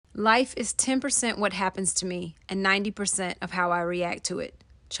Life is 10% what happens to me and 90% of how I react to it.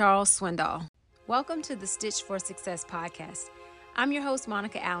 Charles Swindoll. Welcome to the Stitched for Success podcast. I'm your host,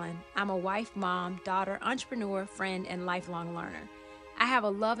 Monica Allen. I'm a wife, mom, daughter, entrepreneur, friend, and lifelong learner. I have a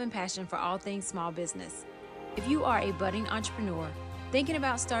love and passion for all things small business. If you are a budding entrepreneur, thinking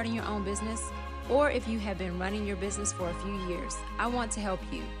about starting your own business, or if you have been running your business for a few years, I want to help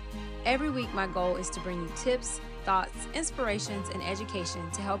you. Every week, my goal is to bring you tips, thoughts, inspirations, and education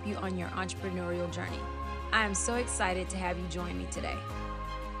to help you on your entrepreneurial journey. I am so excited to have you join me today.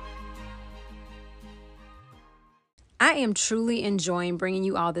 I am truly enjoying bringing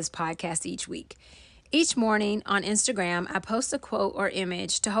you all this podcast each week. Each morning on Instagram, I post a quote or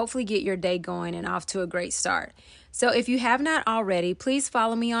image to hopefully get your day going and off to a great start. So if you have not already, please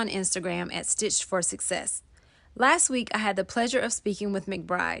follow me on Instagram at Stitched for Success. Last week, I had the pleasure of speaking with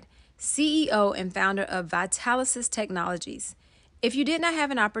McBride, CEO and founder of Vitalysis Technologies. If you did not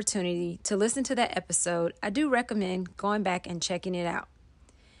have an opportunity to listen to that episode, I do recommend going back and checking it out.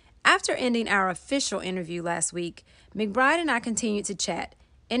 After ending our official interview last week, McBride and I continued to chat,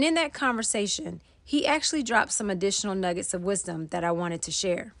 and in that conversation, he actually dropped some additional nuggets of wisdom that I wanted to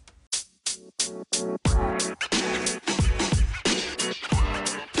share.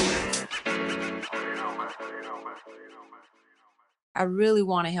 I really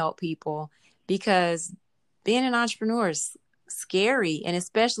want to help people because being an entrepreneur is scary, and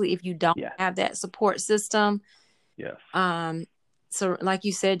especially if you don't have that support system. Yes. So like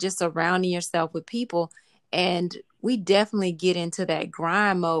you said, just surrounding yourself with people. And we definitely get into that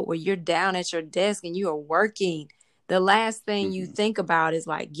grind mode where you're down at your desk and you are working. The last thing you think about is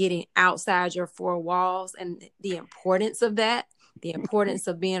like getting outside your four walls and the importance of that, the importance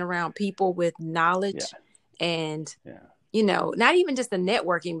of being around people with knowledge and, you know, not even just the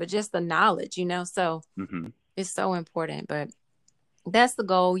networking, but just the knowledge, you know, so it's so important. But that's the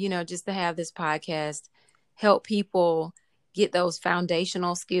goal, you know, just to have this podcast help people get those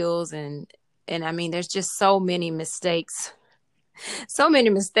foundational skills. And I mean, there's just so many mistakes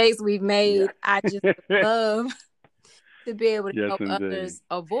we've made. Yeah. I just love to be able to help others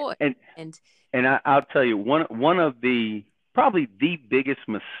avoid. And I'll tell you, one of the, probably the biggest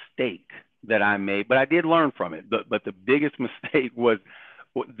mistake that I made, but I did learn from it. But the biggest mistake was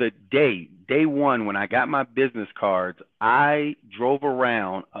the day one, when I got my business cards, I drove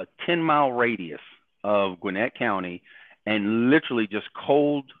around a 10-mile radius of Gwinnett County and literally just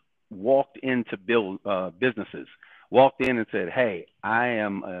cold walked into businesses, walked in and said, hey, I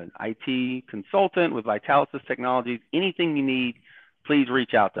am an IT consultant with Vitalysis Technologies. Anything you need, please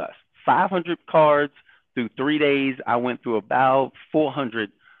reach out to us. 500 cards through 3 days. I went through about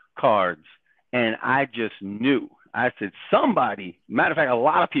 400 cards, and I just knew. I said, somebody, matter of fact, a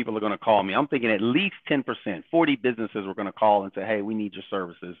lot of people are going to call me. I'm thinking at least 10%, 40 businesses were going to call and say, hey, we need your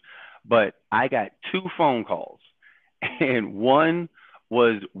services. But I got 2 phone calls. And one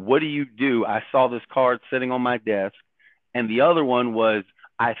was, what do you do? I saw this card sitting on my desk. And the other one was,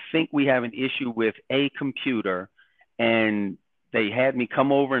 I think we have an issue with a computer. And they had me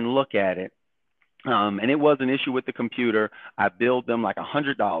come over and look at it. And it was an issue with the computer. I billed them like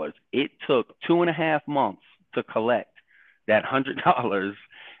 $100. It took 2.5 months to collect that $100.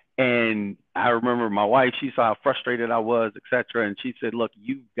 And I remember my wife, she saw how frustrated I was, et cetera. And she said, look,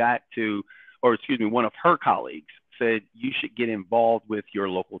 you've got to, or excuse me, one of her colleagues said, you should get involved with your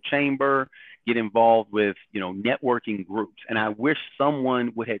local chamber, get involved with, you know, networking groups. And I wish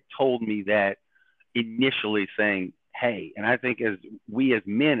someone would have told me that initially, saying, hey, and I think as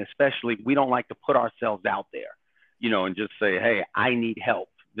men, especially, we don't like to put ourselves out there, you know, and just say, hey, I need help.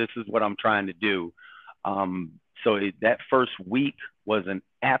 This is what I'm trying to do. That first week was an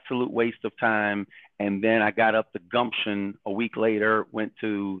absolute waste of time. And then I got up the gumption a week later, went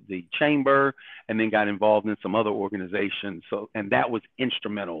to the chamber, and then got involved in some other organizations. And that was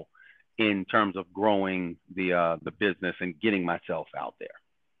instrumental in terms of growing the business and getting myself out there.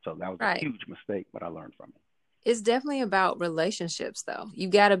 So that was a huge mistake, but I learned from it. It's definitely about relationships, though. You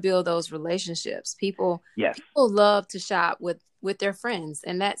got to build those relationships. People love to shop with their friends.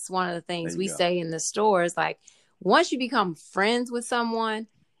 And that's one of the things we say in the stores. Like, once you become friends with someone,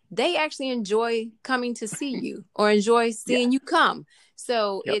 they actually enjoy coming to see you or enjoy seeing you come.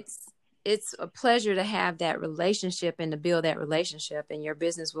 So it's a pleasure to have that relationship and to build that relationship, and your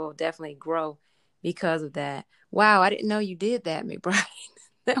business will definitely grow because of that. Wow. I didn't know you did that, McBride.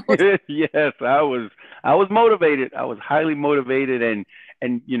 Yes, I was motivated. I was highly motivated,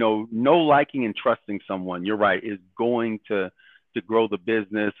 and you know liking and trusting someone, you're right, is going to grow the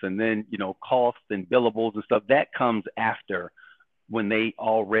business. And then, you know, costs and billables and stuff that comes after when they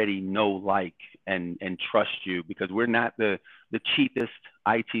already know, like, and trust you, because we're not the cheapest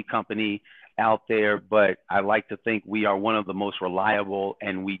IT company out there, but I like to think we are one of the most reliable,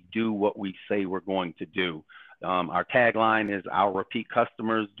 and we do what we say we're going to do. Our tagline is, our repeat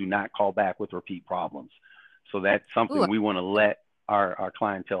customers do not call back with repeat problems. So that's Ooh, something we want to let our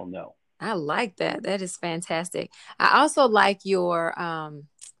clientele know. I like that. That is fantastic. I also like your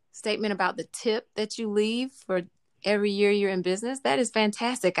statement about the tip that you leave for every year you're in business. That is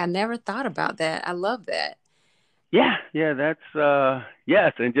fantastic. I never thought about that. I love that. Yeah, that's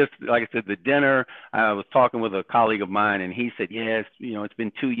yes, and just like I said, the dinner. I was talking with a colleague of mine, and he said, "Yes, it's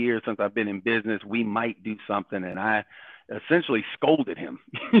been 2 years since I've been in business. We might do something." And I essentially scolded him,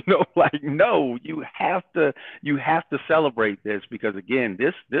 like, "No, you have to celebrate this, because again,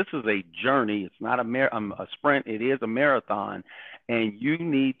 this is a journey. It's not a sprint. It is a marathon, and you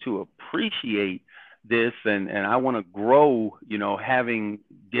need to appreciate this." And I want to grow, having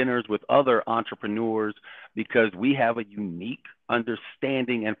dinners with other entrepreneurs, because we have a unique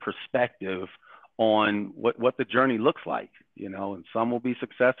understanding and perspective on what the journey looks like, and some will be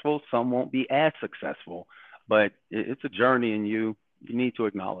successful, some won't be as successful, but it's a journey, and you need to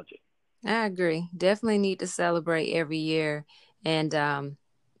acknowledge it. I agree. Definitely need to celebrate every year. And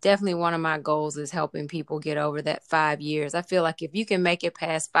definitely one of my goals is helping people get over that 5 years. I feel like if you can make it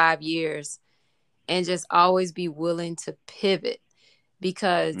past 5 years and just always be willing to pivot,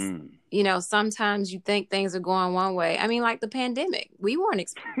 because, Mm. sometimes you think things are going one way. I mean, like the pandemic, we weren't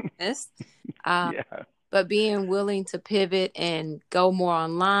expecting this. Uh, Yeah. but being willing to pivot and go more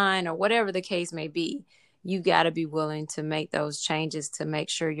online or whatever the case may be, you got to be willing to make those changes to make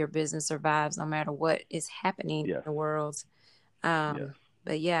sure your business survives no matter what is happening in Yes. the world. Yes.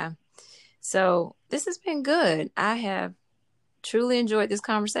 But yeah, so this has been good. I have truly enjoyed this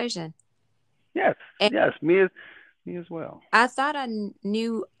conversation. Yes. And Yes. Me as well. I thought I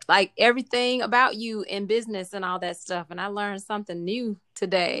knew like everything about you in business and all that stuff, and I learned something new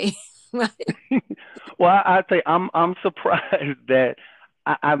today. Well, I'd say I'm surprised that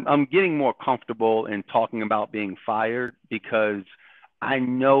I'm getting more comfortable in talking about being fired, because I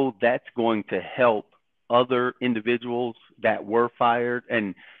know that's going to help other individuals that were fired.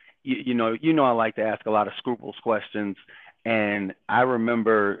 And I like to ask a lot of scrupulous questions. And I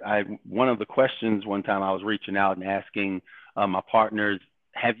remember one of the questions one time I was reaching out and asking my partners,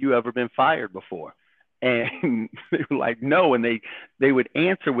 "Have you ever been fired before?" And they were like, "No," and they would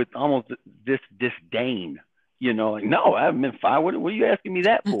answer with almost this disdain, like, "No, I haven't been fired. What are you asking me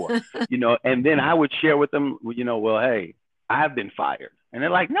that for?" And then I would share with them, "Well, hey, I've been fired." And they're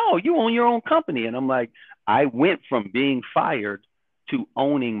like, "No, you own your own company." And I'm like, I went from being fired to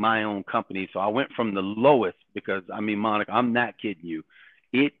owning my own company. So I went from the lowest, because I mean, Monica, I'm not kidding you.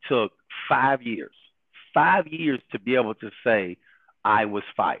 It took 5 years to be able to say I was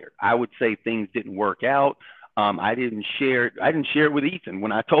fired. I would say things didn't work out. I didn't share it. I didn't share it with Ethan.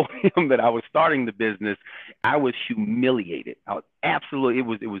 When I told him that I was starting the business, I was humiliated. I was absolutely.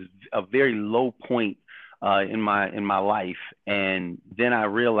 It was a very low point in my life. And then I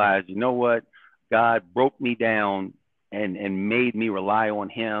realized, you know what? God broke me down and made me rely on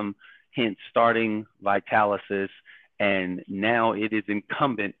Him. Hence, starting Vitalysis. And now it is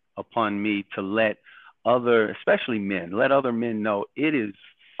incumbent upon me to let especially men, let other men know it is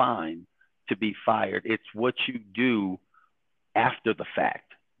fine to be fired. It's what you do after the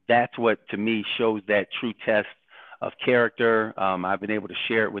fact. That's what, to me, shows that true test of character. I've been able to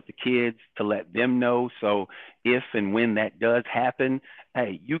share it with the kids to let them know. So if and when that does happen,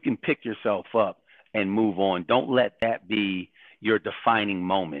 hey, you can pick yourself up and move on. Don't let that be your defining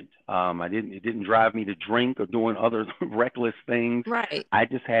moment. It didn't drive me to drink or doing other reckless things. Right. I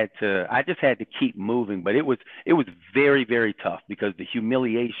just had to keep moving. But it was very, very tough, because the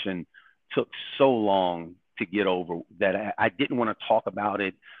humiliation took so long to get over that I didn't want to talk about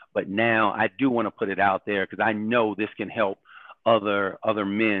it. But now I do want to put it out there, because I know this can help other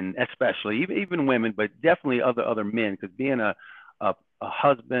men, especially even women, but definitely other men. Because being a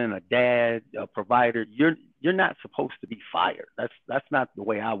husband, a dad, a provider, you're not supposed to be fired. That's not the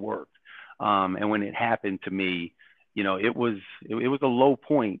way I work. And when it happened to me, it was a low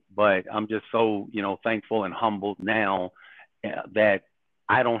point. But I'm just so thankful and humbled now that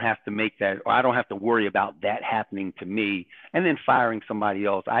I don't have to make that, or I don't have to worry about that happening to me and then firing somebody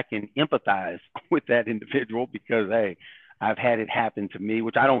else. I can empathize with that individual, because, hey, I've had it happen to me,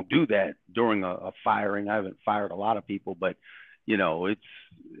 which I don't do that during a firing. I haven't fired a lot of people, but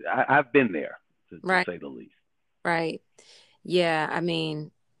I've been there, to Right. say the least. Right. Yeah. I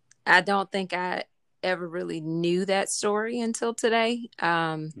mean, I don't think I ever really knew that story until today.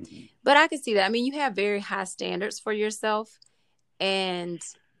 Mm-hmm. But I can see that. I mean, you have very high standards for yourself. and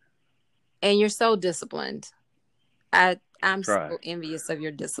you're so disciplined. I'm so Try. envious of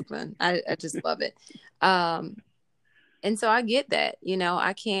your discipline. I just love it. And so I get that,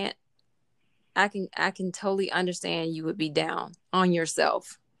 I can totally understand you would be down on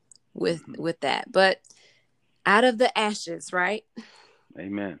yourself with that. But out of the ashes, right?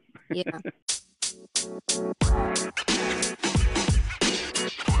 Amen. Yeah.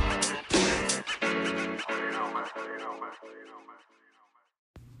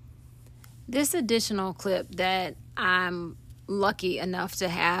 This additional clip that I'm lucky enough to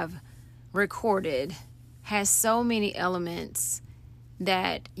have recorded has so many elements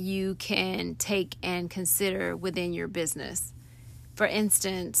that you can take and consider within your business. For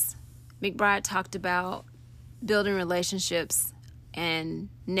instance, McBride talked about building relationships and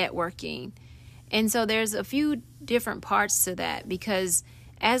networking. And so there's a few different parts to that, because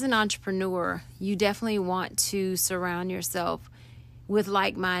as an entrepreneur, you definitely want to surround yourself with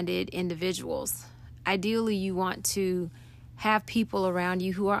like-minded individuals. Ideally, you want to have people around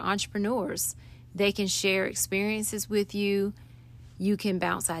you who are entrepreneurs. They can share experiences with you. You can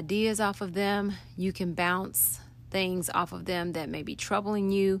bounce ideas off of them. You can bounce things off of them that may be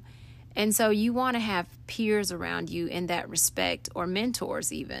troubling you. And so you want to have peers around you in that respect, or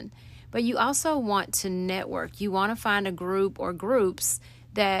mentors even. But you also want to network. You want to find a group or groups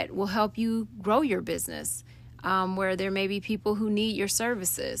that will help you grow your business, where there may be people who need your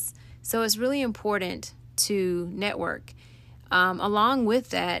services. So it's really important to network. Along with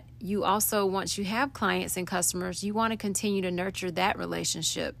that, you also, once you have clients and customers, you want to continue to nurture that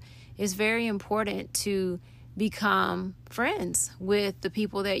relationship. It's very important to become friends with the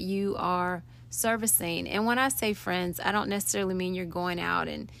people that you are servicing. And when I say friends, I don't necessarily mean you're going out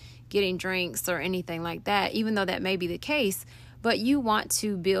and getting drinks or anything like that, even though that may be the case. But you want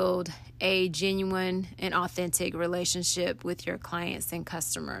to build a genuine and authentic relationship with your clients and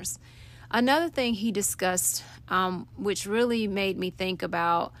customers. Another thing he discussed, which really made me think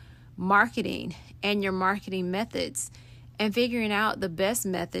about marketing and your marketing methods, and figuring out the best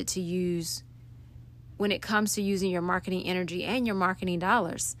method to use when it comes to using your marketing energy and your marketing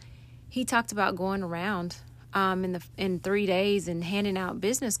dollars. He talked about going around in 3 days and handing out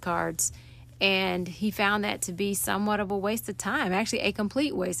business cards, and he found that to be somewhat of a waste of time, actually a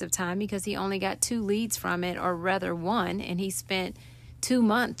complete waste of time, because he only got 2 leads from it, or rather 1, and he spent 2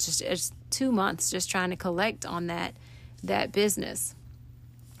 months, just trying to collect on that business.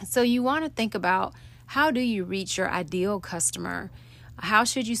 So you want to think about, how do you reach your ideal customer? How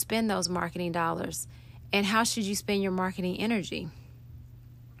should you spend those marketing dollars? And how should you spend your marketing energy?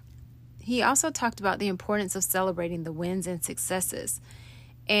 He also talked about the importance of celebrating the wins and successes.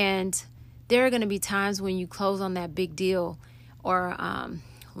 And there are going to be times when you close on that big deal, or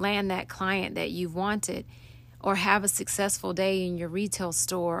land that client that you've wanted, or have a successful day in your retail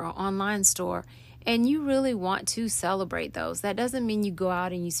store or online store, and you really want to celebrate those. That doesn't mean you go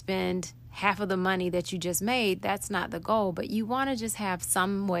out and you spend half of the money that you just made. That's not the goal, but you want to just have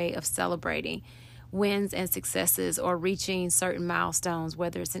some way of celebrating wins and successes, or reaching certain milestones,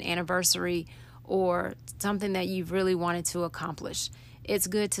 whether it's an anniversary or something that you've really wanted to accomplish. It's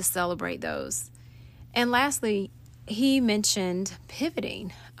good to celebrate those. And lastly, he mentioned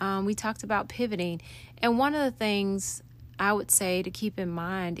pivoting. We talked about pivoting. And one of the things I would say to keep in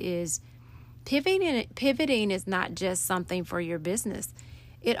mind is pivoting is not just something for your business.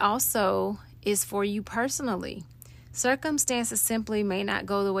 It also is for you personally. Circumstances simply may not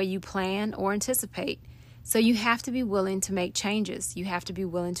go the way you plan or anticipate. So you have to be willing to make changes. You have to be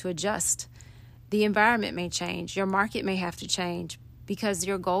willing to adjust. The environment may change. Your market may have to change, because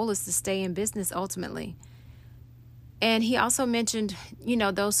your goal is to stay in business ultimately. And he also mentioned,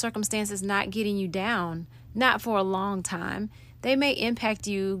 those circumstances not getting you down, not for a long time. They may impact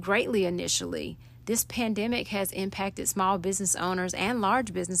you greatly initially. This pandemic has impacted small business owners and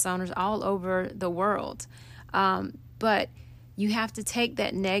large business owners all over the world. But you have to take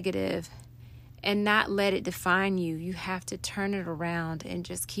that negative and not let it define you. You have to turn it around and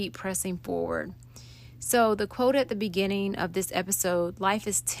just keep pressing forward. So the quote at the beginning of this episode, life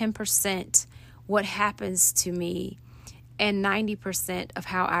is 10% what happens to me and 90% of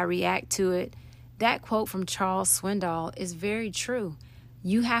how I react to it. That quote from Charles Swindoll is very true.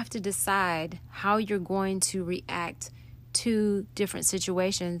 You have to decide how you're going to react to different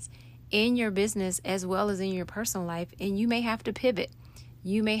situations in your business as well as in your personal life. And you may have to pivot.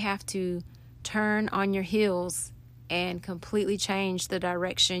 You may have to turn on your heels and completely change the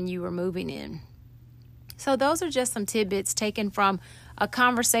direction you were moving in. So those are just some tidbits taken from a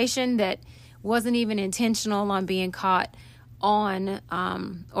conversation that wasn't even intentional on being caught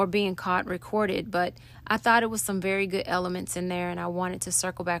or being caught recorded, but I thought it was some very good elements in there, and I wanted to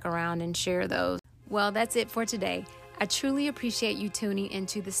circle back around and share those. Well, that's it for today. I truly appreciate you tuning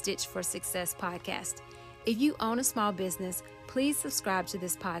into the Stitch for Success podcast. If you own a small business, please subscribe to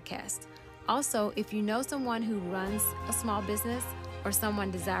this podcast. Also, if you know someone who runs a small business or someone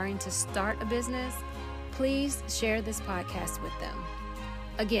desiring to start a business, please share this podcast with them.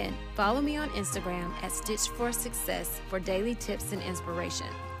 Again, follow me on Instagram at Stitch for Success for daily tips and inspiration.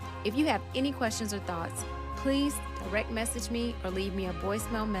 If you have any questions or thoughts, please direct message me or leave me a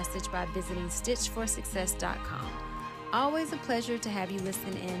voicemail message by visiting stitchforsuccess.com. Always a pleasure to have you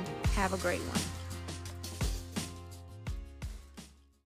listen in. Have a great one.